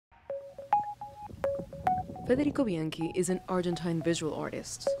Federico Bianchi is an Argentine visual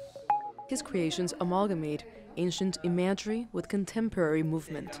artist. His creations amalgamate ancient imagery with contemporary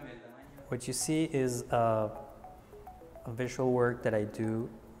movement. What you see is a visual work that I do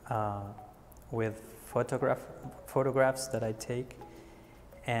with photographs that I take,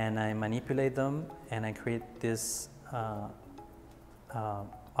 and I manipulate them, and I create these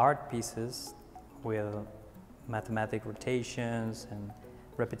art pieces with mathematic rotations and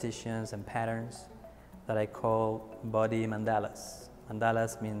repetitions and patterns that I call body mandalas.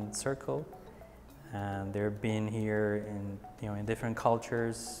 Mandalas mean circle, and they've been here in different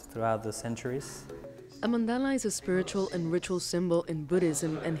cultures throughout the centuries. A mandala is a spiritual and ritual symbol in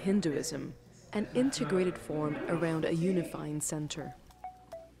Buddhism and Hinduism, an integrated form around a unifying center.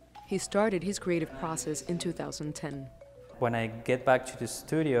 He started his creative process in 2010. When I get back to the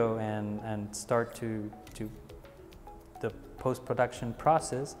studio and start to the post-production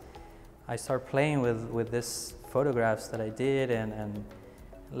process, I start playing with these photographs that I did and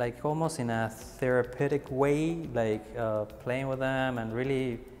like almost in a therapeutic way, like playing with them and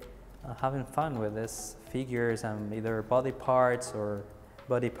really having fun with these figures and either body parts or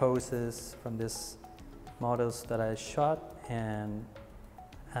body poses from these models that I shot, and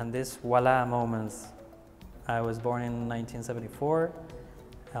this voila moments. I was born in 1974.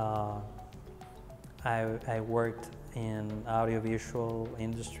 I worked in audiovisual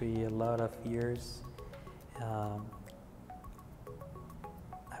industry a lot of years. I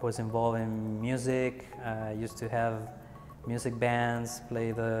was involved in music. I used to have music bands,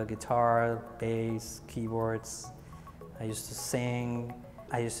 play the guitar, bass, keyboards. I used to sing.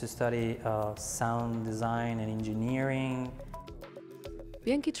 I used to study sound design and engineering.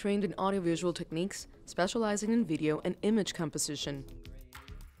 Bianchi trained in audiovisual techniques, specializing in video and image composition.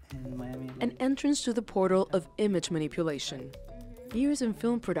 An entrance to the portal of image manipulation. Years in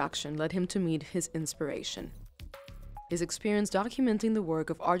film production led him to meet his inspiration. His experience documenting the work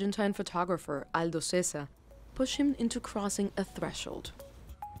of Argentine photographer Aldo Cesa pushed him into crossing a threshold.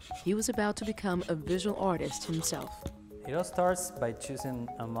 He was about to become a visual artist himself. It all starts by choosing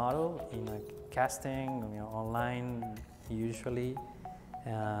a model in a casting, online usually,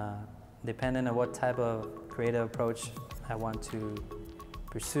 depending on what type of creative approach I want to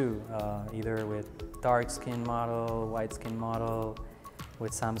pursue, either with dark skin model, white skin model,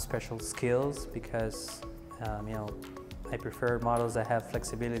 with some special skills, because I prefer models that have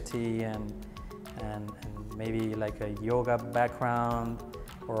flexibility and maybe like a yoga background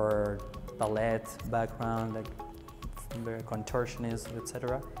or ballet background, like very contortionist,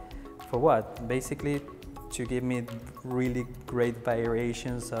 etc. For what? Basically to give me really great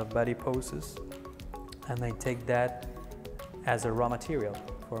variations of body poses, and I take that as a raw material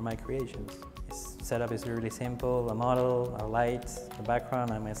for my creations. Its setup is really simple: a model, a light, a background,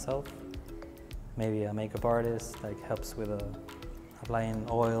 and myself. Maybe a makeup artist like helps with applying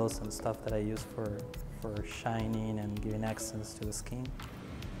oils and stuff that I use for shining and giving accents to the skin.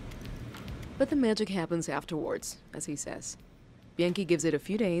 But the magic happens afterwards, as he says. Bianchi gives it a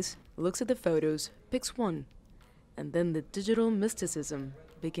few days, looks at the photos, picks one, and then the digital mysticism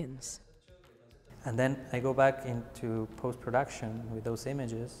begins. And then I go back into post-production with those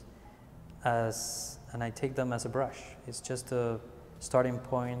images, and I take them as a brush. It's just a starting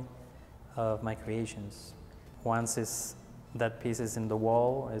point of my creations. Once that piece is in the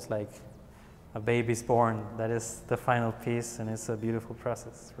wall, it's like a baby's born. That is the final piece, and it's a beautiful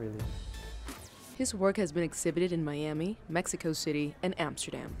process, really. His work has been exhibited in Miami, Mexico City, and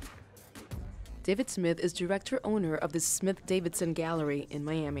Amsterdam. David Smith is director-owner of the Smith-Davidson Gallery in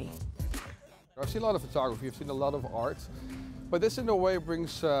Miami. I've seen a lot of photography, I've seen a lot of art, but this in a way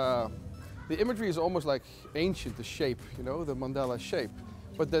brings, the imagery is almost like ancient, the shape, the mandala shape,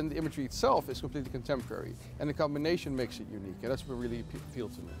 but then the imagery itself is completely contemporary, and the combination makes it unique, and that's what really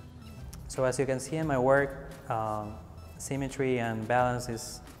appealed to me. So as you can see in my work, symmetry and balance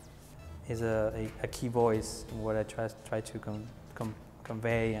is a key voice in what I try to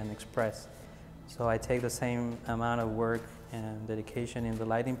convey and express. So I take the same amount of work and dedication in the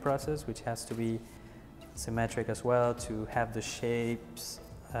lighting process, which has to be symmetric as well, to have the shapes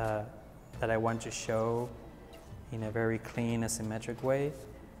that I want to show in a very clean and symmetric way.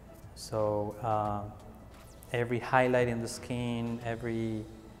 So every highlight in the skin, every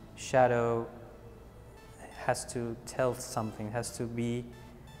shadow has to tell something, has to be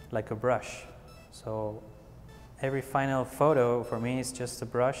like a brush. So every final photo for me is just a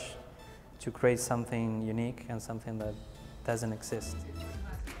brush to create something unique and something that doesn't exist.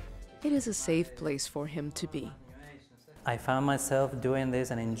 It is a safe place for him to be. I found myself doing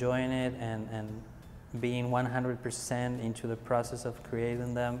this and enjoying it and being 100% into the process of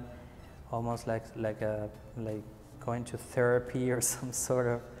creating them almost like going to therapy or some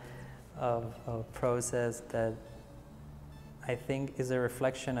sort of process that I think is a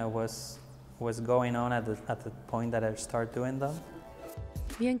reflection of what's going on at the point that I start doing them.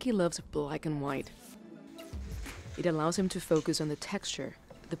 Bianchi loves black and white. It allows him to focus on the texture,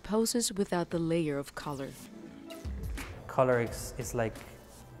 the poses without the layer of color. Color is like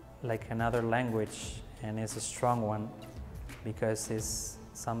another language, and it's a strong one because it's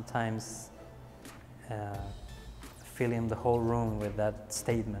sometimes filling the whole room with that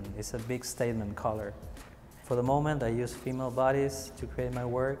statement. It's a big statement color. For the moment, I use female bodies to create my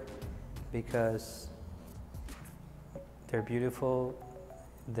work because they're beautiful.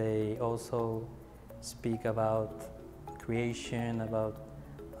 They also speak about creation, about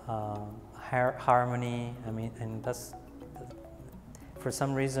harmony. I mean, and that's, for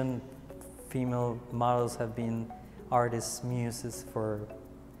some reason, female models have been artists' muses for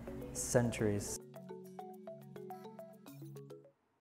centuries.